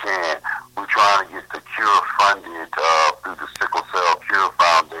what you can. We're trying to get the cure funded through the Sickle Cell Cure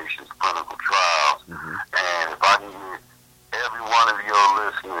Foundation's clinical trials. Mm-hmm. And if I can get every one of your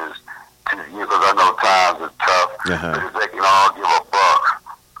listeners to, because I know times are tough, but if they can all give $1,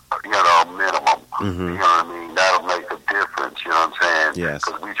 minimum, you know what I mean, that'll make a difference, you know what I'm saying? Yes.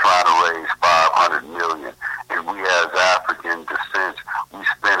 Because we're trying to raise $500 million, and we as African descent, we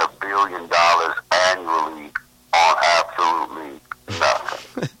spend $1 billion annually on absolutely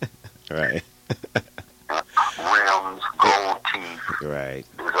nothing. Right. Rims, gold teeth. Right.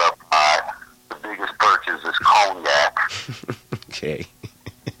 Is up high. The biggest purchase is cognac. Okay.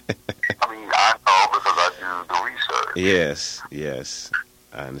 I mean, I know because I do the research. Yes.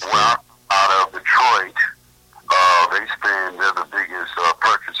 I understand. Well, out of Detroit, they're the biggest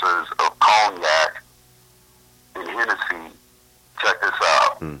purchasers of cognac and Hennessy. Check this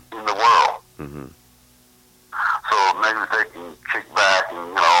out, in the world. Mm-hmm. So maybe they can kick back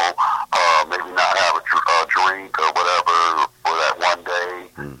and, maybe not have a drink or whatever for that one day,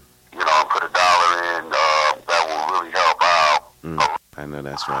 and put $1 in. That will really help out. I know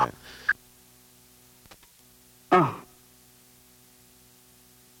that's right.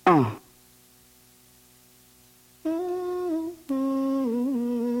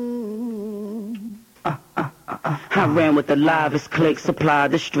 I ran with the livest click,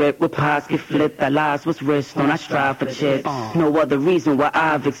 supplied the strip with pies get flipped. Our lives was risked on I strive for chips. No other reason why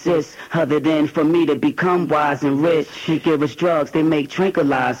I've exist other than for me to become wise and rich. They give us drugs, they make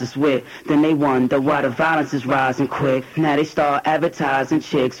tranquilizers with. Then they wonder why the violence is rising quick. Now they start advertising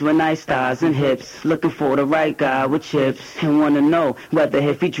chicks with nice thighs and hips, looking for the right guy with chips, and wanna know whether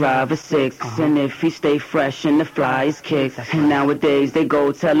if he drive a 6 and if he stay fresh and the flyest kicks. And nowadays they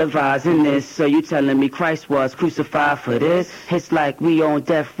go televising this. So you telling me Christ was crucified for this? It's like we on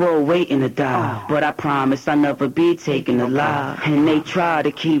death row waiting to die. But I promise I'll never be taken alive. And they try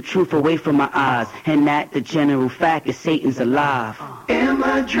to keep truth away from my eyes, and that the general fact is Satan's alive. Am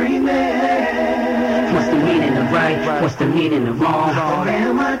I dreaming? What's the meaning of right? What's the meaning of wrong? Or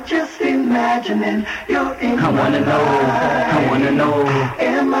am I just imagining you're in I wanna know.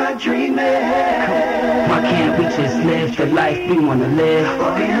 Am I dreaming? Why can't we just live the life we wanna live?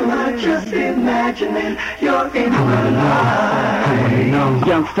 Or am I just imagining you're in I wanna know.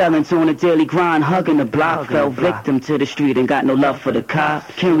 Young felons on a daily grind, hugging the block, fell victim to the street and got no love for the cops.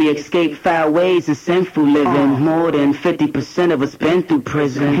 Can we escape foul ways and sinful living? More than 50% of us been through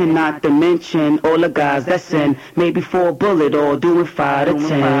prison, and not to mention all the guys that sin, maybe for a bullet or doing 5 to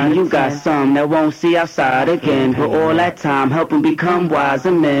 10. You got some that won't see outside again, but all that time helping become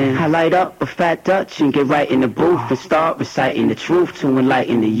wiser men. I light up a fat Dutch and get right in the booth and start reciting the truth to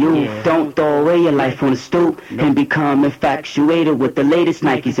enlighten the youth. Don't throw away your life on the stoop and become infatuated with the latest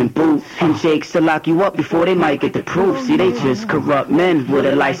Nikes and boots. And Jakes to lock you up before they might get the proof. See, they just corrupt men with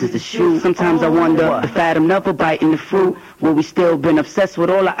a license to shoot. Sometimes I wonder if Adam never biting the fruit, will we still been obsessed with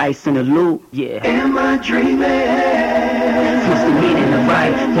all the ice in the loop? Yeah. Am I dreaming? What's the meaning of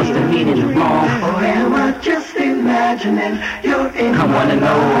right? What's the meaning of wrong? Or am I just imagining you're in I wanna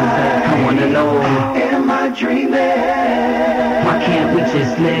know. Am I dreaming? Why can't we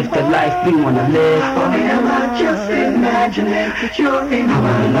just live the life we wanna live? Or am I just imagining that you're in I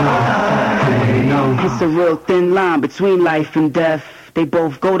wanna know. It's a real thin line between life and death. They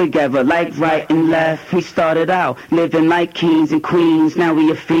both go together like right and left. We started out living like kings and queens. Now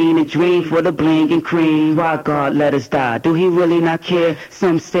we a fiend and dream for the bling and cream. Why God let us die? Do he really not care?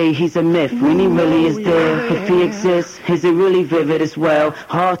 Some say he's a myth when he really is there. If he exists, is it really vivid as well?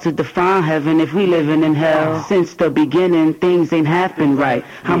 Hard to define heaven if we living in hell. Since the beginning, things ain't happened right.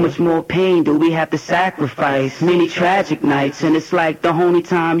 How much more pain do we have to sacrifice? Many tragic nights, and it's like the only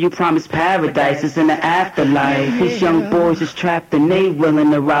time you promise paradise is in the afterlife. These young boys is trapped and they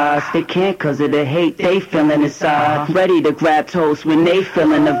willing to rise. They can't cause of the hate they feeling inside. Ready to grab toast when they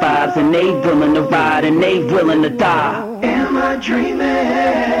feeling the vibes, and they willing to ride and they willing to die. Am I dreaming?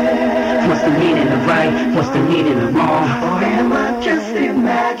 What's the meaning of right? What's the meaning of wrong? Or am I just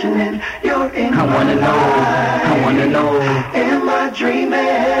imagining you're in I wanna know, I wanna know. Am I dreaming?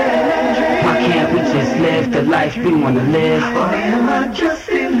 Why can't we just live the life we wanna live? Or am I just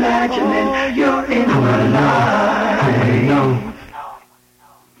imagining you're in I wanna know, I wanna know.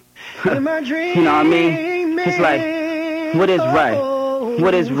 Am I dreaming? You know what I mean? It's like, what is right?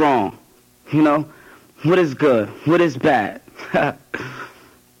 What is wrong? You know? What is good? What is bad? Am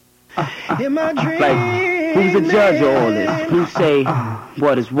I dreaming? Like, who's the judge of all this? Who say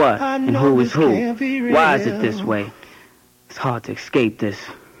what is what and who is who? Why is it this way? It's hard to escape this.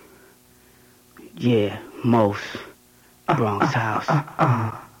 Yeah, most Bronx house.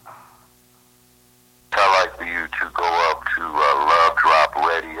 I'd like for you to go up to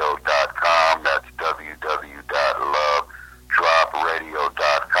lovedropradio.com. That's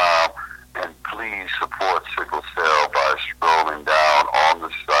www.lovedropradio.com. And please support Sickle Cell by scrolling down on the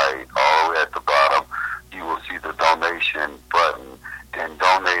site. All the way at the bottom, you will see the donation button. And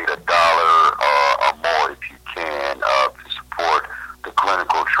donate $1 or more if you can to support the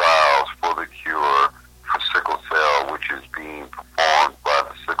clinical trials for the cure for sickle cell, which is being performed by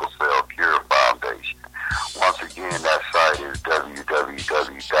the Sickle Cell Cure Foundation. Once again, that site is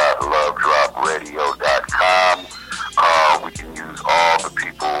www.lovedropradio.com. We can use all the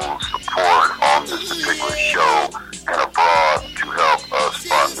people's support on this particular show and abroad to help us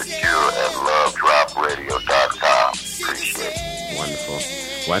fund the cure at lovedropradio.com. Appreciate it. Wonderful.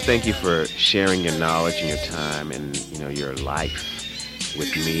 Well, I thank you for sharing your knowledge and your time and, your life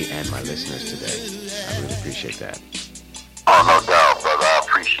with me and my listeners today. I really appreciate that. Oh, no doubt, brother. I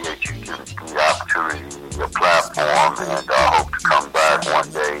appreciate you giving me the opportunity, your platform, and I hope to come back one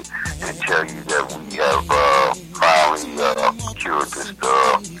day and tell you that we have finally cured this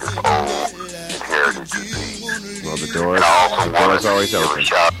old inherited disease. Well, the door is always open. A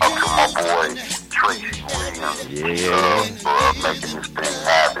shout out to my boy Tracy Williams for making this thing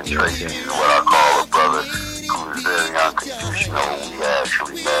happen. Tracy is what I call a brother who is very unconditional. We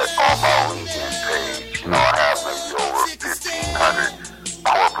actually met on my LinkedIn page. I have maybe over 1,500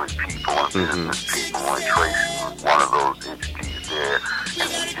 corporate people and business people, and Tracy was one of those entities there. And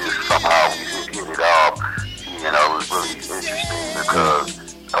we just somehow hit it off. It was really interesting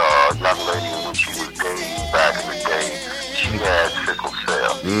because a young lady, when she was dating back in the day, she had sickle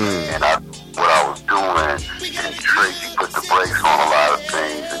cell. And what I was doing, and Tracy put the brakes on a lot of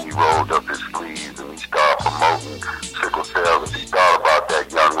things, and he rolled up his sleeves and he started promoting sickle cell. And he thought about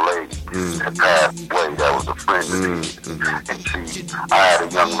that young lady that passed away. That was a friend of his. And see, I had a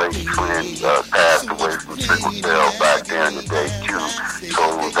young lady friend passed away from sickle cell back there in the day too. So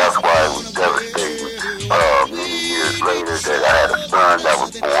that's why it was devastating. Many years later, that I had a son that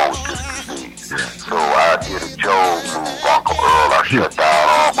was born with this disease. So I did a Joe move, Uncle Earl. I shut down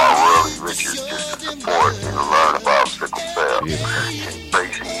all my worldly riches just to support and to learn about sickle cell. And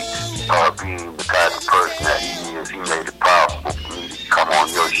Tracy, being the type of person that he is, he made it possible for me to come on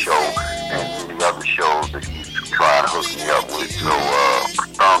your show and many other shows that he's trying to hook me up with. So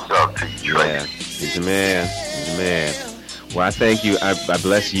thumbs up to you, Tracy. Yeah, he's a man. He's a man. Well, I thank you. I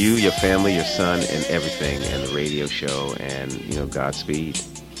bless you, your family, your son, and everything, and the radio show, and, Godspeed.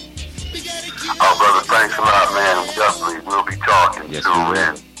 Oh, brother, thanks a lot, man. We definitely will be talking Yes, soon. we will.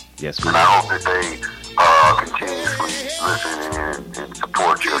 And Yes, we I will. hope that they continuously listen and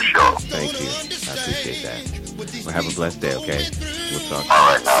support your show. Thank you. I appreciate that. Well, have a blessed day, okay? We'll talk. All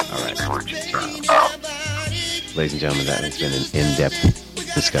right, now. All right. Ciao. Ladies and gentlemen, that has been an in-depth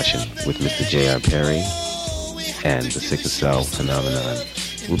discussion with Mr. J.R. Perry and the sickle cell phenomenon.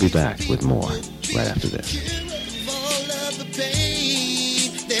 We'll be back with more right after this.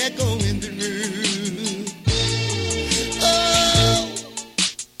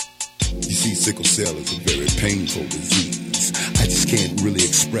 You see, sickle cell is a very painful disease. I just can't really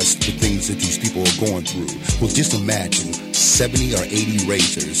express the things that these people are going through. Well, just imagine 70 or 80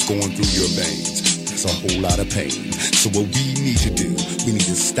 razors going through your veins. us a whole lot of pain. So what we need to do, we need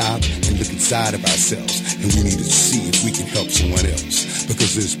to stop and look inside of ourselves, and we need to see if we can help someone else,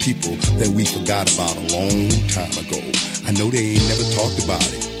 because there's people that we forgot about a long time ago. I know they ain't never talked about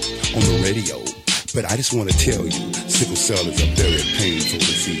it on the radio, but I just want to tell you, sickle cell is a very painful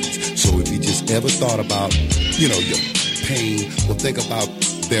disease. So if you just ever thought about, your pain, well, think about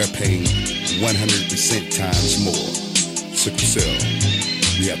their pain 100% times more. Sickle cell,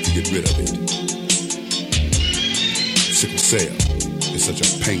 we have to get rid of it. Sickle cell is such a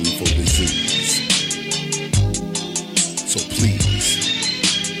painful disease. So please.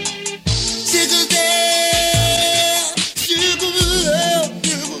 Sickle cell, sickle cell,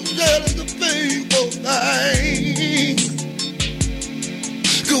 sickle cell is a painful thing.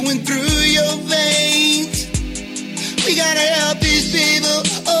 Going through your veins. We gotta help these people.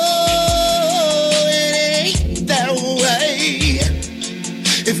 Oh, it ain't that way.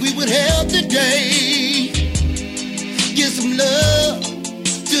 If we would help today, give some love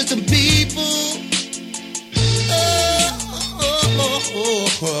to some people.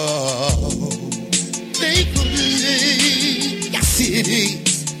 Painful disease. Yes, it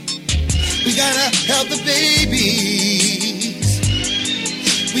is. We gotta help the babies.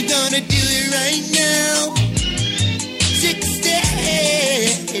 We're gonna do it right now.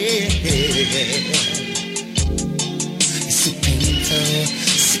 It's so painful,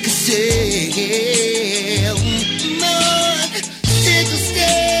 sickle cell, sickle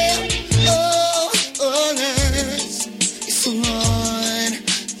cell. Oh, it's so hard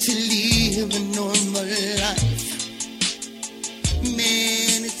to live a normal life.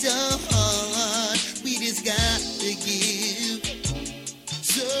 Man, it's so hard. We just got to give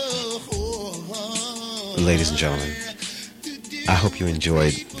so hard. Ladies and gentlemen, I hope you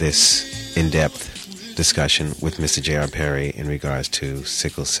enjoyed this in-depth discussion with Mr. J.R. Perry in regards to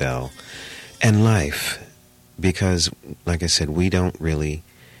sickle cell and life, because, like I said, we don't really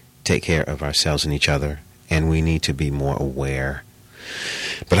take care of ourselves and each other, and we need to be more aware.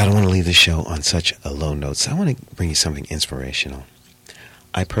 But I don't want to leave the show on such a low note, so I want to bring you something inspirational.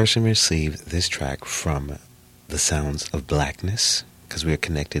 I personally received this track from The Sounds of Blackness, because we are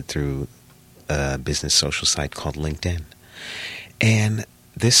connected through a business social site called LinkedIn. And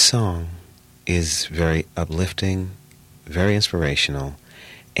this song is very uplifting, very inspirational,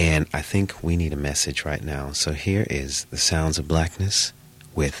 and I think we need a message right now. So here is The Sounds of Blackness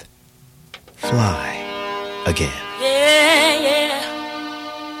with Fly Again. Yeah, yeah.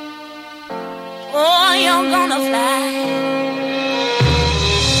 Oh, you're gonna fly.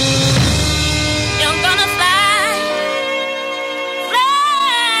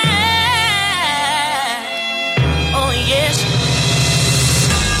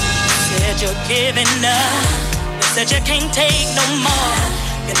 You're giving up. You said you can't take no more.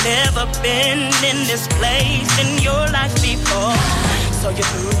 You've never been in this place in your life before. So you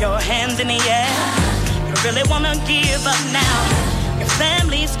threw your hands in the air. You really wanna give up now. Your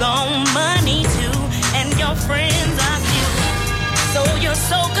family's gone, money too, and your friends are few. So you're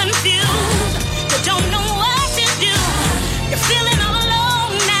so confused. You don't know what to do. You're feeling all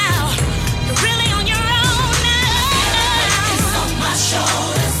alone now. You're really on your own now. It's on my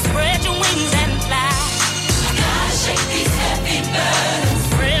shoulders. Spread your wings and fly. I gotta shake these heavy burdens.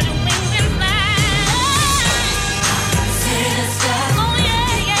 Spread your wings and fly. Sister, oh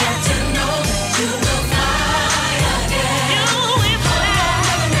yeah, yeah. Got to know that you will fly again. You will fly.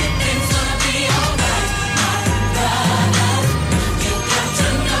 Everything's gonna be alright, my brother. You got to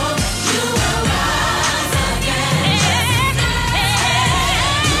know that you will rise.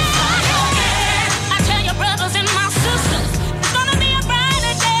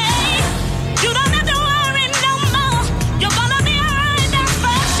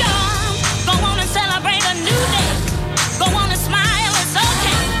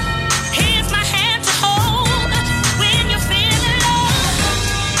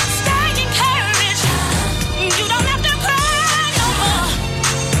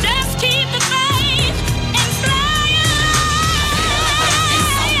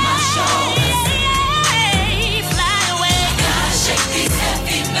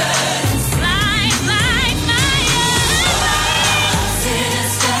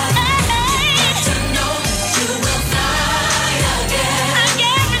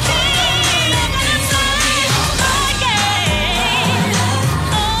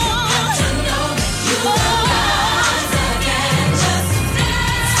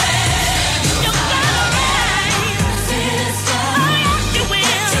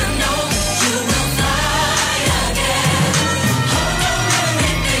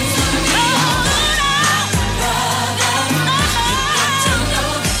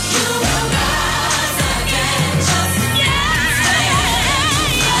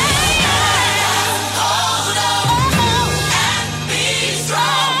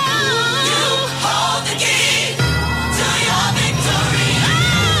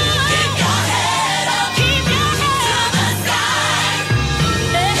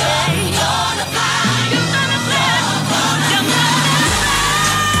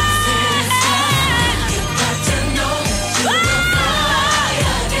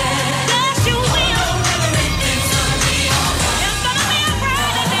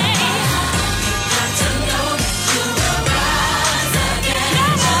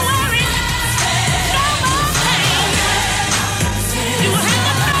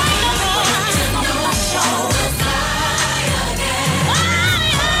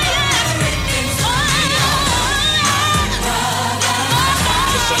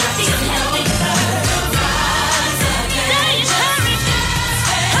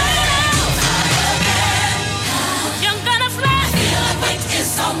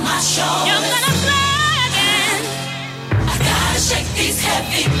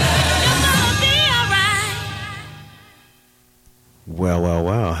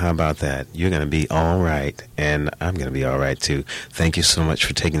 Well, how about that? You're going to be all right, and I'm going to be all right, too. Thank you so much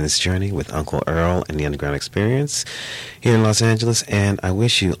for taking this journey with Uncle Earl and the Underground Experience here in Los Angeles, and I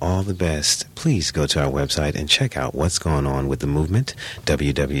wish you all the best. Please go to our website and check out what's going on with the movement,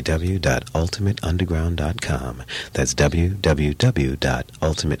 www.ultimateunderground.com. That's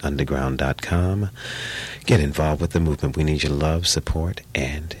www.ultimateunderground.com. Get involved with the movement. We need your love, support,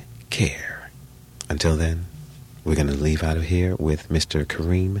 and care. Until then, we're going to leave out of here with Mr.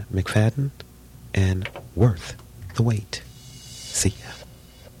 Kareem McFadden and Worth the Wait. See ya.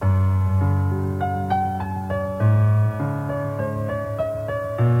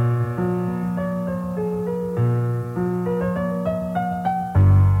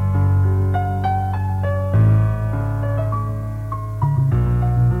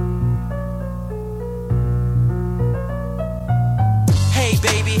 Hey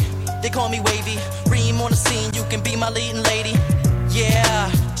baby, they call me Wavy. Reem on the scene, you can be my leading lady.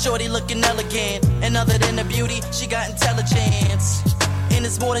 Yeah, shorty looking elegant, and other than the beauty, she got intelligence. And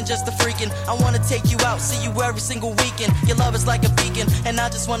it's more than just a freaking. I wanna take you out, see you every single weekend. Your love is like a beacon, and I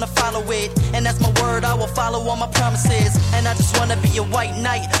just wanna follow it. And that's my word, I will follow all my promises. And I just wanna be your white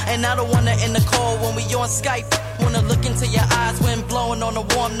knight, and I don't wanna end the call when we on Skype. Wanna look into your eyes, wind blowing on a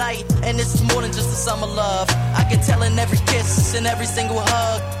warm night. And this is more than just a summer love. I can tell in every kiss, in every single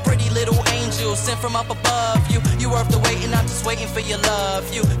hug. Pretty little angel sent from up above. You worth the wait, and I'm just waiting for your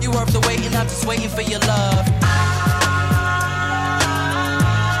love. You worth the wait, and I'm just waiting for your love.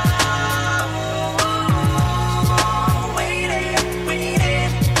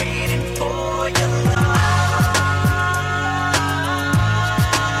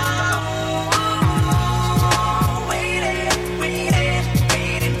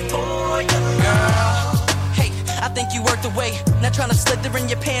 You worked away, not trying to slither in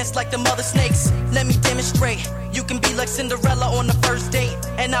your pants like the mother snakes. Let me demonstrate, you can be like Cinderella on the first date.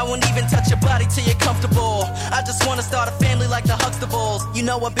 And I won't even touch your body till you're comfortable. I just wanna start a family like the Huxtables. You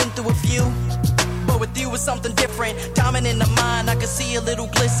know I've been through a few, but with you it's something different. Diamond in the mind, I can see a little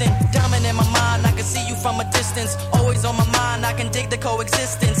glisten. Diamond in my mind, I can see you from a distance. Always on my mind, I can dig the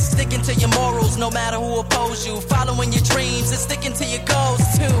coexistence. Sticking to your morals, no matter who oppose you. Following your dreams and sticking to your goals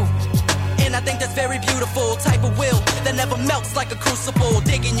too. And I think that's very beautiful, type of will that never melts like a crucible.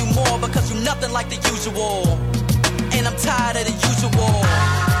 Digging you more because you're nothing like the usual. And I'm tired of the usual.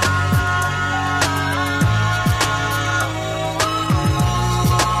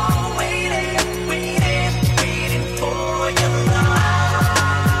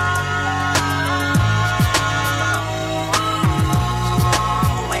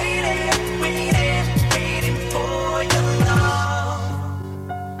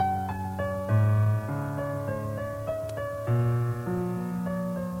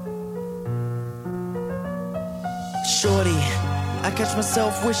 Shorty, I catch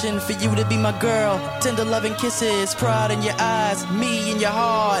myself wishing for you to be my girl. Tender loving kisses, pride in your eyes, me in your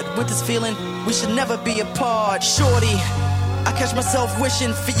heart. With this feeling, we should never be apart. Shorty, I catch myself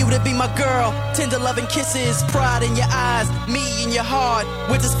wishing for you to be my girl. Tender loving kisses, pride in your eyes, me in your heart.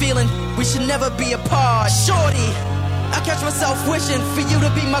 With this feeling, we should never be apart. Shorty, I catch myself wishing for you to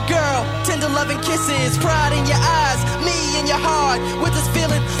be my girl. Tender loving kisses, pride in your eyes, me in your heart. With this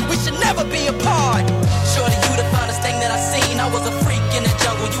feeling, we should never be apart.